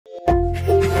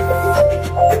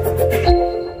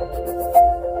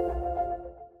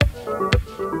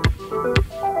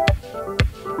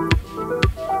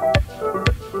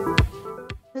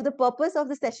purpose of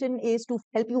the session is to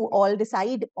help you all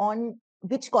decide on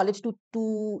which college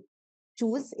to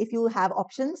choose, if you have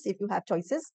options, if you have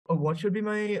choices. What should be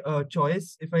my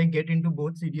choice if I get into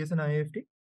both CDS and IIFT?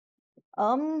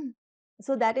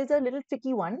 So that is a little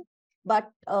tricky one, but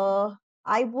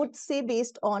I would say,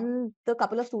 based on the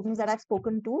couple of students that I've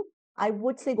spoken to, I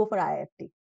would say go for IIFT.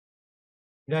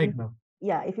 Right, ma'am.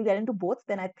 Yeah, if you get into both,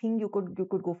 then I think you could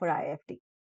go for IIFT.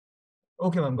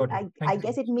 Okay, ma'am, got it. I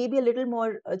guess it may be a little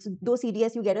more, though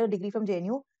CDS you get a degree from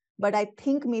JNU, but I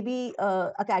think maybe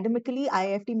academically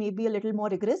IIFT may be a little more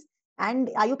rigorous.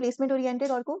 And are you placement oriented,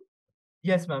 Orko?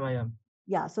 Yes, ma'am, I am.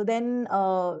 Yeah, so then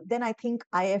I think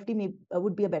IIFT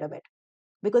would be a better bet,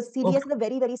 because CDS is a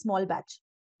very, very small batch,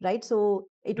 right? So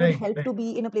it would help to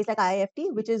be in a place like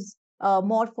IIFT, which is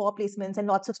more for placements, and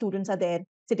lots of students are there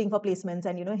sitting for placements,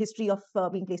 and history of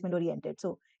being placement oriented.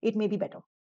 So it may be better.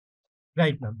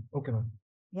 Right, ma'am. Okay, ma'am.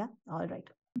 Yeah, all right.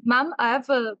 Ma'am, I have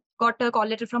got a call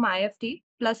letter from IIFT,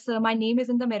 plus my name is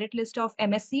in the merit list of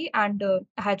MSc and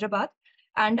Hyderabad.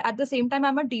 And at the same time,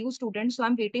 I'm a DU student, so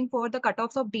I'm waiting for the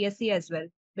cutoffs of DSC as well.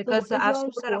 Because so what is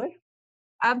your score?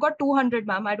 I've got 200,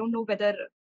 ma'am. I don't know whether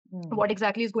what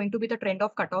exactly is going to be the trend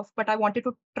of cutoff, but I wanted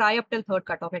to try up till third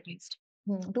cutoff at least.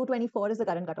 224 is the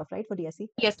current cutoff, right, for DSC?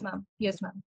 Yes, ma'am. Yes,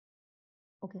 ma'am.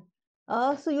 Okay.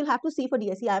 So you'll have to see for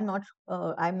DSC. I'm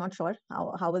not sure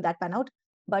how will that pan out.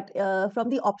 But from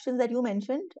the options that you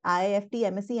mentioned, IIFT,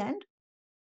 MSc,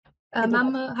 and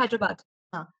ma'am, Hyderabad.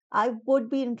 I would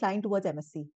be inclined towards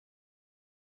MSc.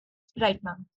 Right,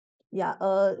 ma'am. Yeah,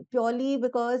 purely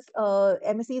because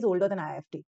MSc is older than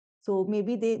IIFT. So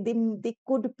maybe they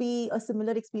could be a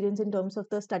similar experience in terms of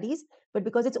the studies, but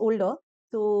because it's older,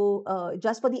 so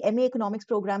just for the MA Economics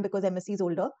program, because MSc is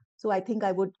older, so I think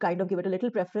I would kind of give it a little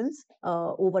preference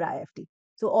over IIFT.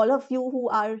 So all of you who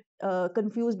are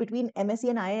confused between MSc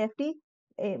and IIFT,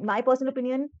 my personal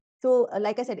opinion, so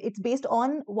like I said, it's based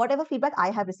on whatever feedback I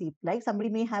have received. Like,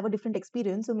 somebody may have a different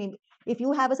experience. So maybe if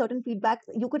you have a certain feedback,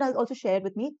 you could also share it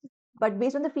with me. But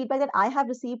based on the feedback that I have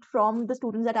received from the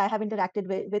students that I have interacted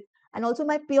with, and also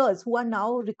my peers who are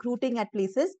now recruiting at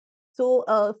places. So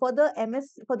for the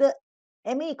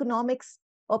MA Economics,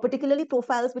 or particularly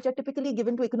profiles which are typically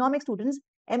given to economic students,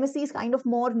 MSc is kind of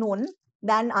more known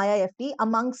than IIFT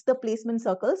amongst the placement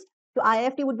circles. So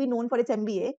IIFT would be known for its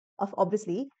MBA,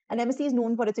 obviously, and MSc is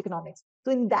known for its economics.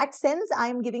 So in that sense, I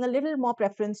am giving a little more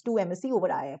preference to MSc over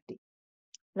IIFT.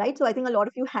 Right? So I think a lot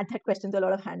of you had that question, so a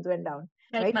lot of hands went down.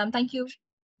 Right, ma'am. Thank you.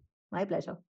 My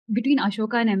pleasure. Between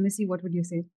Ashoka and MSc, what would you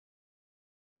say?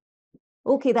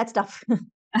 Okay, that's tough.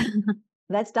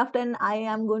 That's tough, and I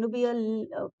am going to be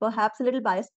perhaps a little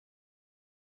biased.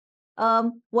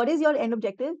 What is your end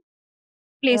objective?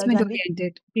 Placement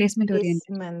oriented. Placement oriented.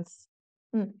 Placements.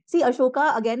 See,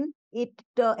 Ashoka, again,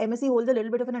 MSc holds a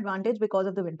little bit of an advantage because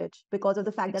of the vintage, because of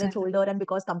the fact that it's older, and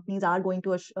because companies are going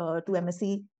to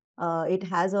MSc. It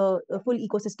has a full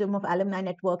ecosystem of alumni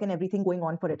network and everything going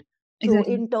on for it. So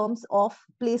in terms of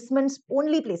placements,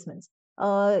 only placements,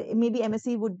 maybe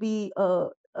MSc would be a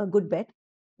good bet.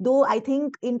 Though I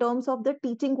think in terms of the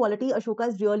teaching quality, Ashoka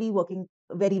is really working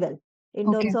very well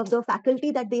in terms of the faculty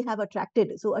that they have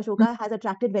attracted. So Ashoka has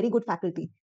attracted very good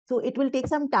faculty. So it will take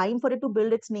some time for it to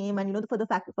build its name, and for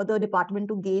the department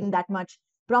to gain that much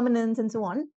prominence and so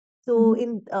on. So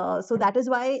so that is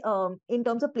why in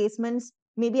terms of placements,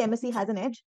 maybe MSc has an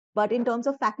edge. But in terms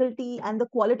of faculty and the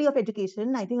quality of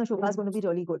education, I think Ashoka is going to be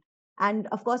really good. And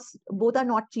of course, both are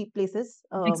not cheap places.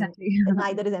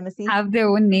 Neither is MSc. Have their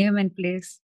own name and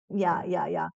place.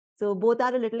 Yeah. So both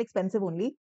are a little expensive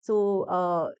only.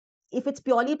 So if it's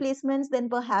purely placements, then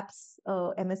perhaps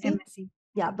MSc.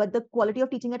 Yeah, but the quality of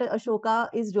teaching at Ashoka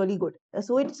is really good.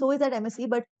 So is at MSc,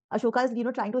 but Ashoka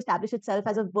is trying to establish itself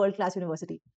as a world-class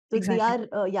university. So they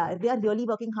are really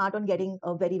working hard on getting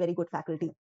a very, very good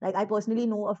faculty. Like, I personally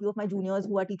know a few of my juniors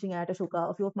who are teaching at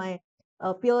Ashoka, a few of my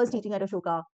peers teaching at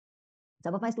Ashoka.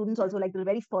 Some of my students also, like the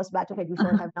very first batch of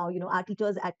Edusure, have now, are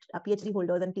teachers at PhD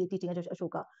holders and teaching at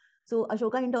Ashoka. So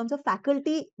Ashoka, in terms of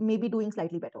faculty, may be doing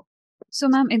slightly better. So,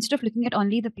 ma'am, instead of looking at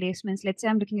only the placements, let's say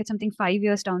I'm looking at something 5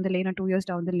 years down the lane or 2 years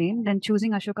down the lane, then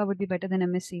choosing Ashoka would be better than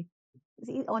MSc.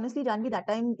 See, honestly, Janvi, that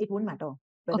time it won't matter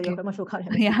whether you're from Ashoka or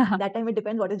MSc. That time it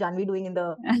depends what is Janvi doing in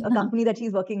the company that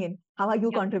she's working in. How are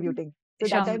you contributing? So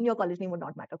that time your college name would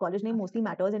not matter. College name mostly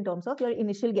matters in terms of your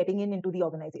initial getting into the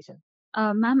organization.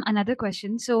 Ma'am, another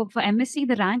question. So for MSc,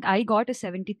 the rank I got is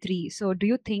 73. So do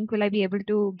you think will I be able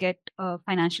to get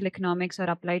financial economics or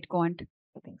applied quant?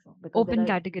 I think so. Open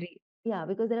category. Yeah,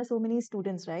 because there are so many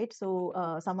students, right? So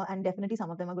and definitely some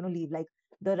of them are going to leave. Like,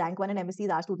 the rank 1 in MSc is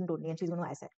our student only, and she's going to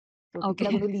ISEC. So people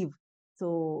are going to leave.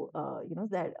 So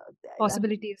that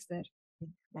possibility is there.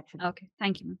 think that should be Okay,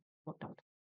 thank you, ma'am. worked out.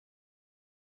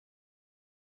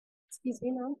 Excuse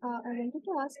me, ma'am. I wanted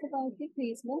to ask about the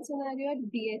placement scenario at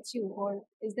BHU, or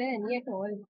is there any at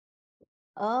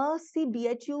all? See,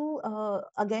 BHU,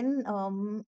 again,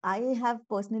 I have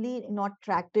personally not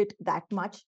tracked it that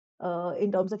much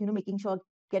in terms of, making sure,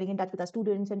 getting in touch with our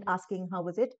students and asking how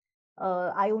was it.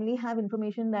 I only have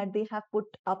information that they have put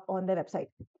up on their website.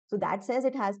 So that says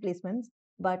it has placements,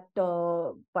 but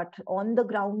on the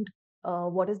ground,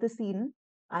 what is the scene?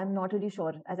 I'm not really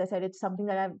sure. As I said, it's something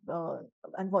that I've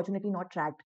unfortunately not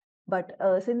tracked. But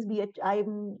since I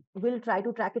will try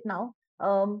to track it now.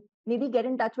 Maybe get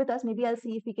in touch with us. Maybe I'll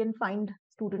see if we can find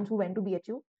students who went to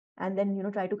BHU and then,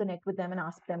 try to connect with them and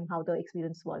ask them how the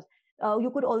experience was.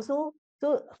 You could also,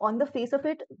 so on the face of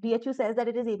it, BHU says that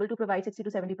it is able to provide 60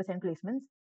 to 70% placements.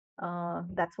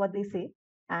 That's what they say.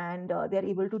 And they're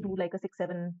able to do like a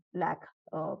 6-7 lakh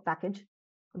package,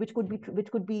 which could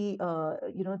be,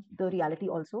 the reality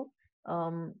also.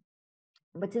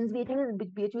 But since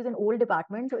BHU is an old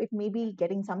department, so it may be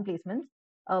getting some placements.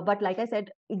 But like I said,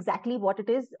 exactly what it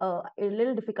is, a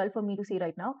little difficult for me to say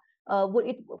right now.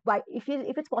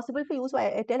 If it's possible for you, so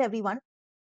I tell everyone,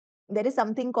 there is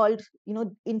something called,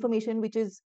 information which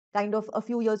is kind of a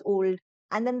few years old,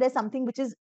 and then there's something which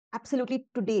is absolutely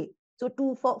today. So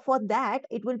for that,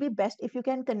 it will be best if you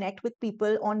can connect with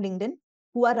people on LinkedIn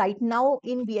who are right now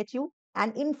in BHU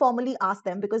and informally ask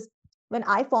them, because when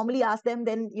I formally ask them,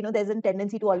 then there's a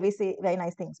tendency to always say very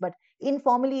nice things. But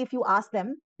informally, if you ask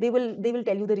them, they will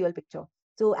tell you the real picture.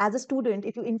 So as a student,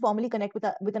 if you informally connect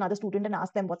with another student and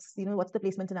ask them what's the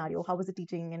placement scenario, how was the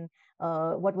teaching, and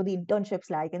what were the internships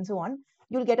like, and so on,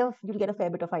 you'll get a fair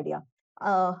bit of idea.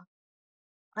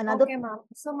 Another Okay, ma'am.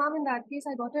 So, ma'am, in that case,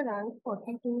 I got a rank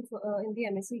 42 in the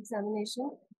MSc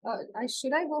examination.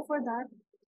 Should I go for that?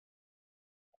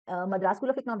 Madras School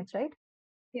of Economics, right?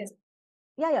 Yes.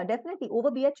 Yeah, definitely over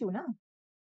BHU, na?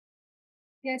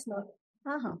 Yes,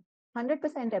 ma'am. 100%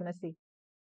 MSc.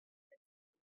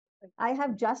 I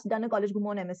have just done a college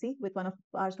Gumo on MSc with one of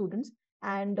our students,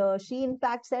 and she in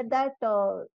fact said that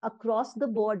across the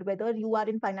board, whether you are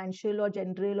in financial or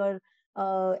general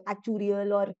or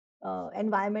actuarial or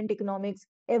environment economics,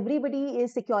 everybody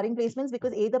is securing placements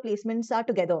because the placements are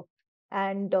together,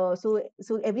 and so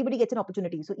everybody gets an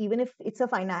opportunity. So even if it's a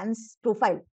finance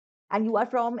profile and you are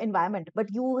from environment, but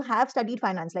you have studied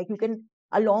finance, like you can,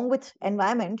 along with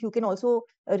environment, you can also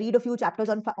read a few chapters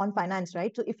on finance,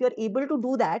 right? So if you're able to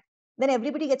do that, then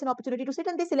everybody gets an opportunity to sit,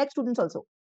 and they select students also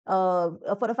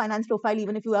for a finance profile,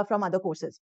 even if you are from other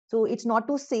courses. So it's not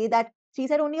to say that, she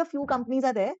said only a few companies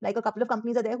are there, like a couple of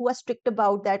companies are there who are strict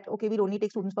about that. Okay, we'll only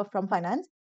take students from finance.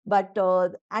 But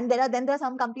and there are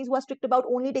some companies who are strict about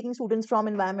only taking students from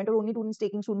environment, or only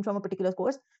taking students from a particular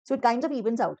course. So it kind of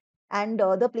evens out. And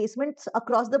the placements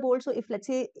across the board. So if let's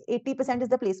say 80% is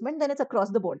the placement, then it's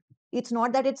across the board. It's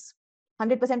not that it's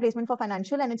 100% placement for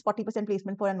financial and it's 40%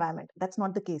 placement for environment. That's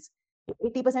not the case.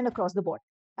 80% across the board.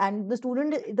 And the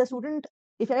student,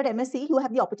 if you're at MSc, you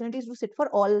have the opportunities to sit for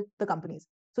all the companies.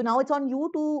 So now it's on you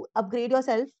to upgrade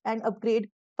yourself and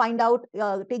find out,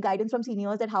 take guidance from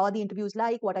seniors that how are the interviews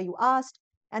like, what are you asked,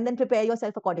 and then prepare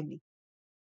yourself accordingly.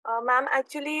 Ma'am,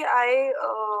 actually,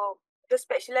 the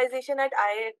specialization at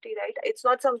IIFT, right? It's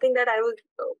not something that I was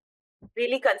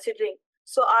really considering.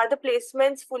 So are the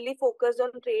placements fully focused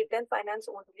on trade and finance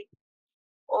only?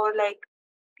 Or like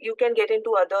you can get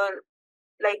into other,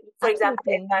 like for example,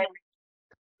 environment?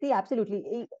 See,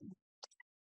 absolutely.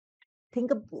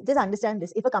 Just understand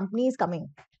this. If a company is coming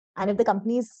and if the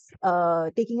company is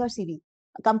taking your CV,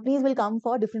 companies will come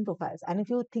for different profiles. And if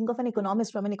you think of an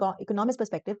economist from an economist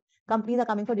perspective, companies are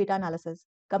coming for data analysis.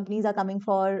 Companies are coming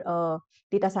for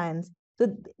data science. So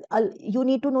you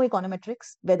need to know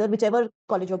econometrics, whichever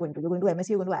college you're going to. You're going to MSc,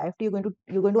 you're going to IIFT,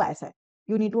 you're going to ISI.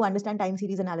 You need to understand time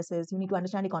series analysis. You need to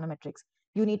understand econometrics.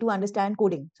 You need to understand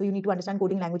coding. So you need to understand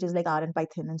coding languages like R and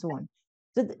Python and so on.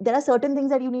 So there are certain things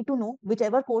that you need to know,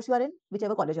 whichever course you are in,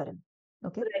 whichever college you're in.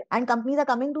 Okay. Right. And companies are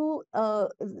coming to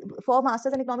for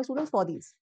masters and economics students for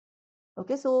these.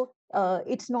 Okay. So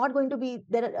it's not going to be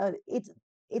there.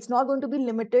 It's not going to be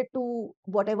limited to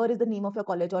whatever is the name of your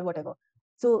college or whatever.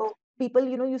 So people,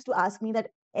 used to ask me that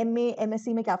MA,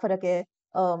 MSc mein kya farak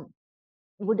hai?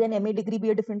 Would an MA degree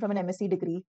be different from an MSc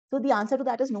degree? So the answer to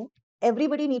that is no.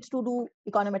 Everybody needs to do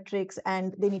econometrics,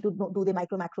 and they need to do the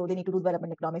micro macro, they need to do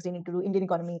development economics, they need to do Indian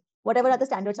economy, whatever are the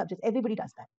standard subjects, everybody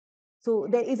does that. So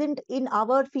there isn't, in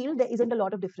our field, there isn't a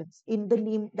lot of difference in the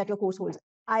name that your course holds.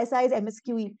 ISI is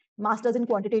MSQE, Masters in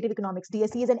Quantitative Economics,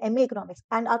 DSE is an MA Economics,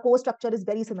 and our course structure is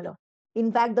very similar.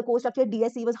 In fact, the course structure at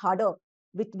DSE was harder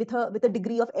with a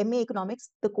degree of MA Economics,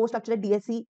 the course structure at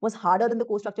DSE was harder than the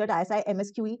course structure at ISI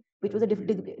MSQE, which was a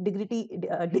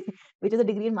which is a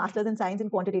degree in Masters in Science in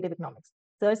Quantitative Economics.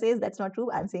 Sir says that's not true.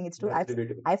 I'm saying it's true.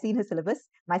 I've seen his syllabus.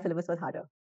 My syllabus was harder.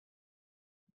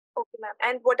 Okay, ma'am.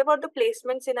 And what about the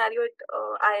placement scenario at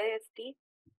IIFT?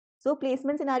 So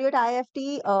placement scenario at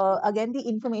IIFT, again, the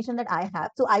information that I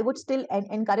have. So I would still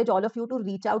encourage all of you to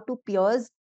reach out to peers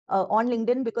on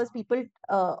LinkedIn, because people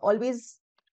always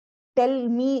tell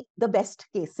me the best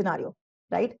case scenario,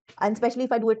 right? And especially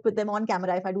if I do it with them on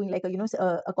camera, if I'm doing like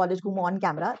a college Goom on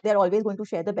camera, they're always going to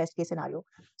share the best case scenario.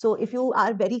 So if you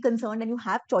are very concerned and you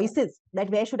have choices that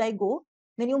where should I go,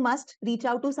 then you must reach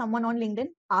out to someone on LinkedIn,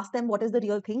 ask them what is the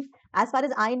real thing. As far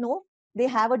as I know, they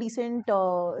have a decent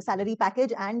salary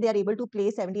package and they are able to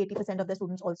place 70-80% of their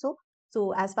students also.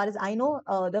 So as far as I know,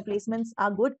 the placements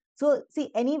are good. So see,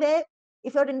 anywhere,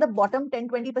 if you're in the bottom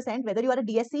 10-20%, whether you are a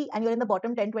DSC and you're in the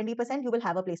bottom 10-20%, you will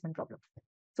have a placement problem.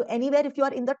 So anywhere, if you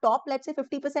are in the top, let's say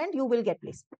 50%, you will get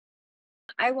placed.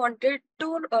 I wanted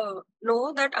to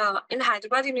know that in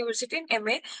Hyderabad University in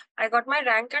MA, I got my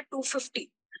rank at 250.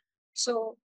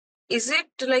 So is it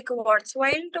like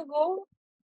worthwhile to go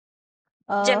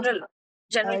general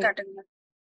category?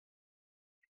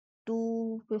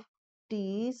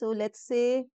 250. So let's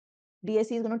say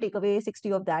DSC is going to take away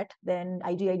 60 of that. Then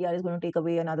IGIDR is going to take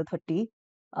away another 30.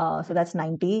 So that's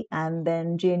 90. And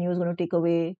then JNU is going to take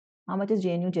away, how much is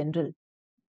JNU general?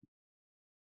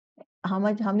 How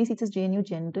many seats is JNU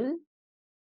general?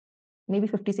 Maybe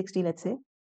 50-60, let's say.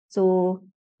 So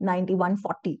 90,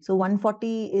 140. So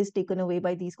 140 is taken away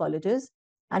by these colleges.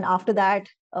 And after that,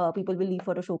 people will leave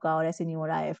for Ashoka or SNU or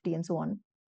IIFT and so on.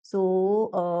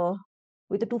 So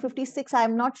with the 256, I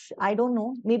don't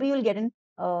know. Maybe you'll get in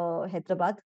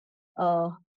Hyderabad.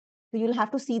 So you'll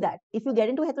have to see that. If you get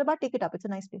into Hyderabad, take it up. It's a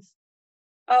nice place.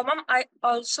 Ma'am, I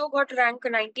also got rank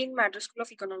 19 Madras School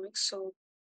of Economics. So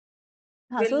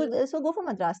so go for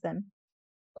Madras then.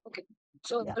 Okay.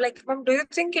 So Yeah. like, ma'am, do you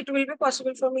think it will be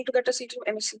possible for me to get a seat in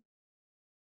MSc?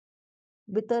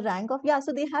 With the rank of,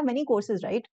 so they have many courses,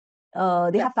 right?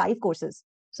 They have 5 courses.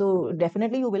 So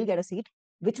definitely you will get a seat.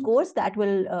 Which course, that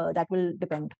will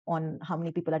depend on how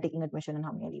many people are taking admission and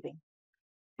how many are leaving.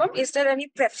 Ma'am, is there any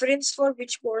preference for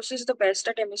which course is the best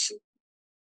at MSc?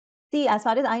 See, as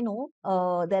far as I know,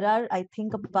 there are, I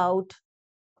think, about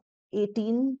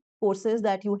 18 courses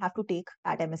that you have to take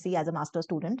at MSc as a master's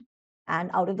student.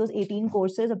 And out of those 18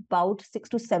 courses, about 6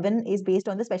 to 7 is based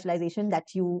on the specialization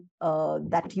that you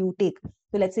take.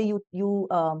 So let's say you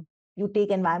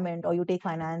take environment, or you take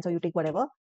finance, or you take whatever.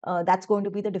 That's going to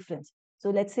be the difference. So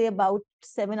let's say about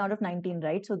 7 out of 19,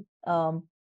 right? So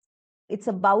it's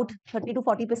about 30 to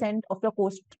 40% of your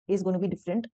course is going to be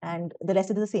different, and the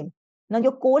rest is the same. Now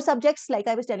your core subjects, like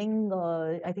I was telling,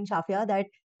 I think Shafia, that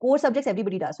core subjects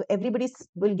everybody does. So everybody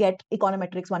will get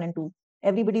econometrics 1 and 2.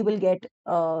 Everybody will get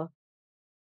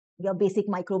your basic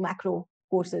micro macro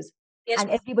courses. Yes, and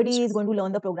everybody is going to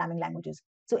learn the programming languages.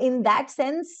 So in that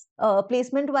sense,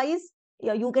 placement wise,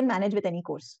 you can manage with any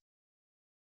course.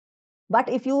 But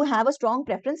if you have a strong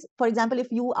preference, for example, if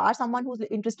you are someone who's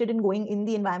interested in going in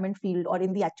the environment field or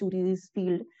in the actuaries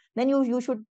field, then you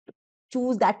should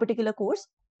choose that particular course.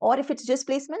 Or if it's just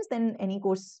placements, then any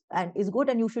course is good,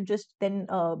 and you should just then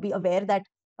be aware that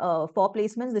for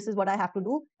placements, this is what I have to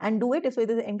do, and do it. If there's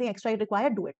anything extra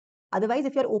required, do it. Otherwise,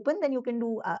 if you're open, then you can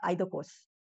do either course.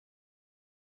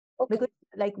 Okay. Because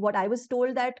like what I was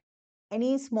told, that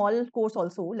any small course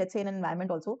also, let's say in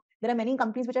environment also, there are many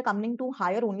companies which are coming to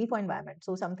hire only for environment.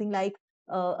 So something like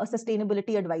a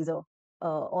sustainability advisor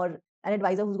or an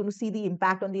advisor who's going to see the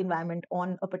impact on the environment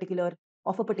on a particular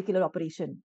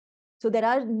operation. So there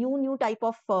are new type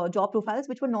of job profiles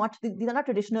which were not, these are not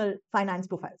traditional finance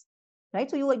profiles, right?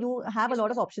 So you have a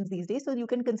lot of options these days. So you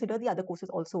can consider the other courses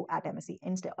also at MSc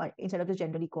instead of just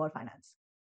generally core finance.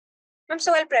 Ma'am,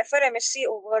 so I'll prefer MSc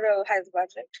over Hyderabad,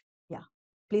 right? Yeah.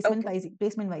 Placement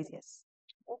wise, yes.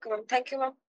 Okay, ma'am. Thank you,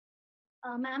 ma'am.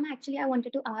 Ma'am, actually, I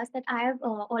wanted to ask that I have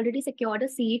already secured a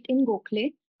seat in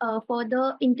Gokhale for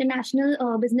the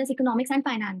International Business Economics and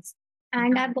Finance.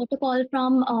 And I've got a call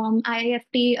from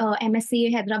IIFT,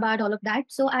 MSc, Hyderabad, all of that.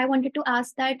 So I wanted to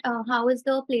ask that how is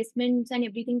the placements and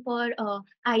everything for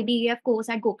IBEF course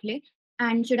at Gokhale?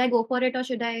 And should I go for it, or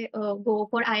should I go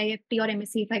for IIFT or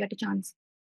MSc if I get a chance?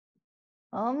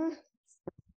 So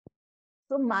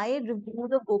my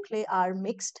reviews of Gokhale are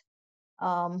mixed.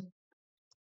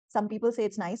 Some people say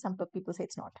it's nice, some people say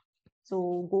it's not.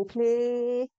 So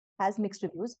Gokhale has mixed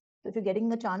reviews. So if you're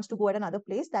getting a chance to go at another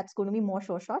place, that's going to be more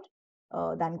sure shot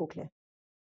than Gokhale.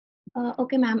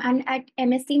 Okay, ma'am. And at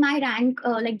MSc, my rank,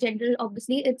 like general,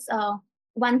 obviously, it's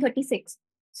 136.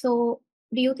 So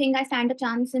do you think I stand a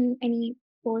chance in any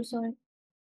course or?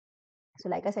 So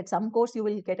like I said, some course you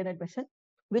will get an admission.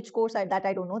 Which course I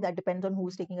don't know. That depends on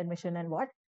who's taking admission and what.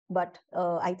 But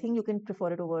I think you can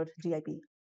prefer it over GIPE.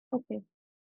 Okay.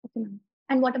 Okay, ma'am.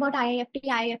 And what about IIFT?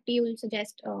 IIFT you will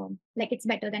suggest like it's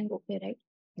better than Gokhale, right?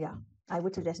 Yeah, I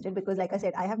would suggest it because like I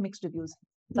said, I have mixed reviews.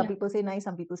 Some people say nice,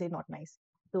 some people say not nice.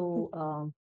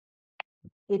 So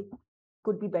it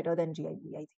could be better than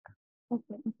GIPE, I think.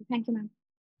 Okay. Thank you, ma'am.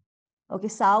 Okay,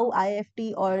 SAU,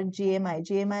 IIFT or JMI.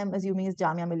 JMI I'm assuming is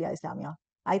Jamia Millia Islamia.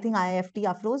 I think IIFT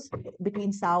Afros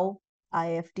between SAU,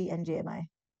 IIFT and JMI.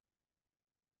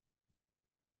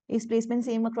 Is placement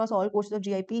same across all courses of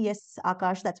GIP? Yes,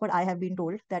 Akash, that's what I have been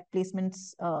told, that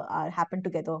placements happen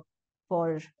together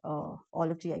for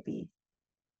all of GIP.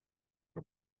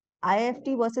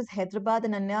 IIFT versus Hyderabad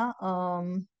and Anya,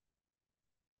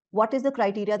 what is the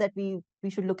criteria that we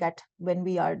should look at when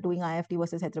we are doing IIFT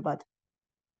versus Hyderabad?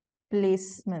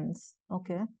 Placements,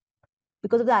 okay.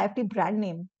 Because of the IIFT brand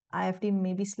name, IIFT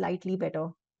may be slightly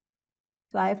better.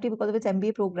 So IIFT, because of its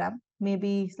MBA program, may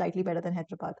be slightly better than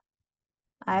Hyderabad.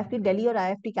 IIFT Delhi or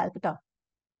IIFT Calcutta?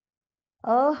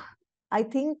 I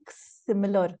think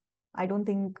similar. I don't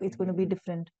think it's going to be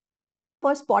different.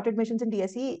 For spot admissions in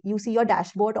DSE, you see your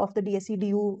dashboard of the DSE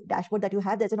DU dashboard that you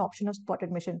have, there's an option of spot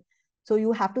admission. So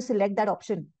you have to select that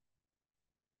option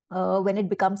when it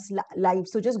becomes live.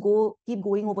 So just keep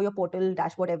going over your portal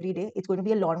dashboard every day. It's going to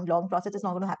be a long process. It's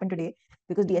not going to happen today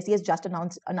because DSE has just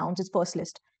announced its first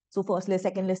list. So first list,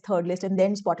 second list, third list, and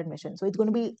then spot admission. So it's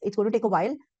going to take a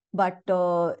while, but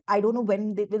I don't know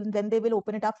when they will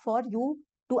open it up for you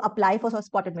to apply for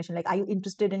spot admission. Like, are you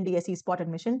interested in DSE spot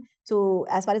admission? So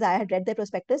as far as I had read their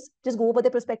prospectus, just go over the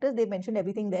prospectus. They mentioned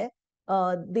everything there.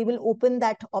 They will open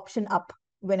that option up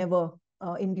whenever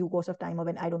in due course of time, or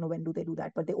when, I don't know when do they do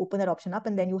that, but they open that option up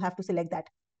and then you have to select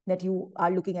that you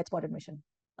are looking at spot admission.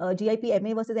 GIP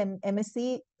MA versus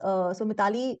MSc. So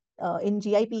Mitali, in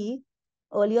GIP,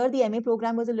 earlier the MA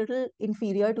program was a little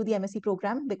inferior to the MSc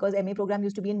program because MA program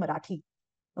used to be in Marathi.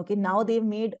 Okay, now they've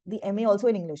made the MA also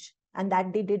in English, and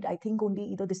that they did, I think, only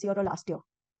either this year or last year.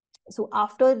 So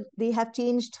after they have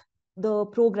changed the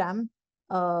program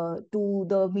to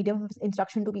the medium of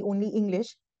instruction to be only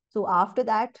English, so after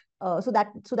that, so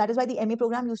that is why the MA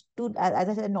program used to, as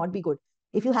I said, not be good.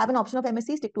 If you have an option of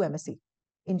MSc, stick to MSc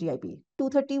in GIP.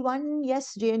 231,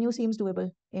 yes, JNU seems doable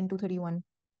in 231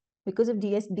 because if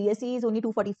DSE is only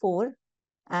 244,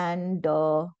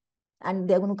 and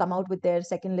they're going to come out with their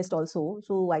second list also.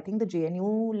 So I think the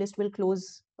JNU list will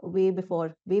close way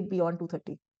beyond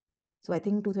 230. So I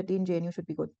think 230 in JNU should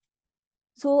be good.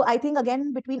 So I think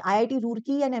again between IIT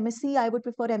Roorkee and MSc, I would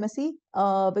prefer MSc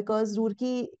because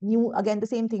Roorkee, the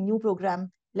same thing, new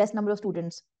program, less number of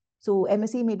students. So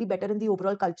MSc may be better in the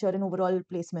overall culture and overall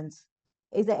placements.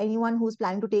 Is there anyone who's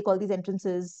planning to take all these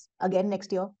entrances again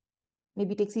next year?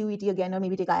 Maybe take CUET again, or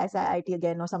maybe take IIT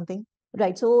again or something.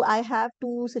 Right. So I have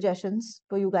two suggestions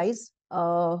for you guys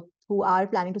who are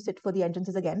planning to sit for the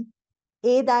entrances again.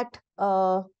 That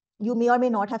you may or may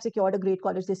not have secured a great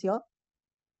college this year,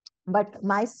 but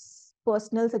my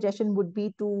personal suggestion would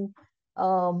be to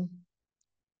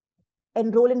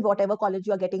enroll in whatever college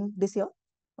you are getting this year.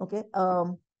 Okay.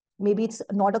 Maybe it's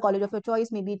not a college of your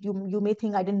choice. Maybe you may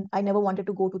think I never wanted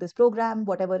to go to this program,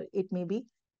 whatever it may be.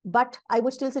 But I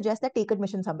would still suggest that take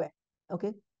admission somewhere.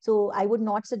 Okay. So I would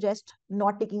not suggest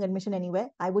not taking admission anywhere.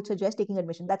 I would suggest taking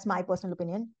admission. That's my personal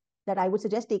opinion, that I would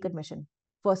suggest take admission,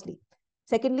 firstly.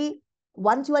 Secondly,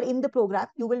 once you are in the program,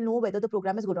 you will know whether the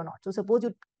program is good or not. So suppose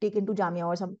you take into Jamia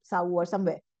or some SAU or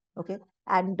somewhere. Okay.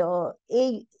 And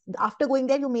after going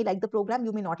there, you may like the program,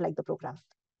 you may not like the program.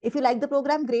 If you like the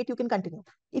program, great, you can continue.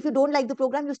 If you don't like the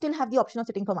program, you still have the option of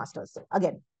sitting for masters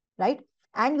again, right?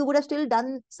 And you would have still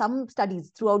done some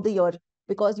studies throughout the year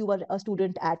because you were a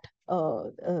student at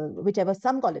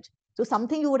some college. So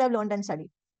something you would have learned and studied.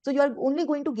 So you are only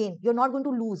going to gain. You're not going to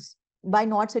lose by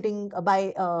not sitting,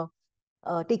 by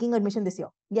taking admission this year.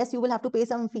 Yes, you will have to pay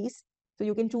some fees. So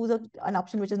you can choose an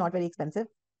option which is not very expensive.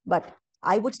 But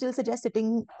I would still suggest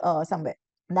sitting somewhere.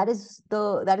 That is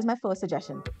my first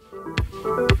suggestion.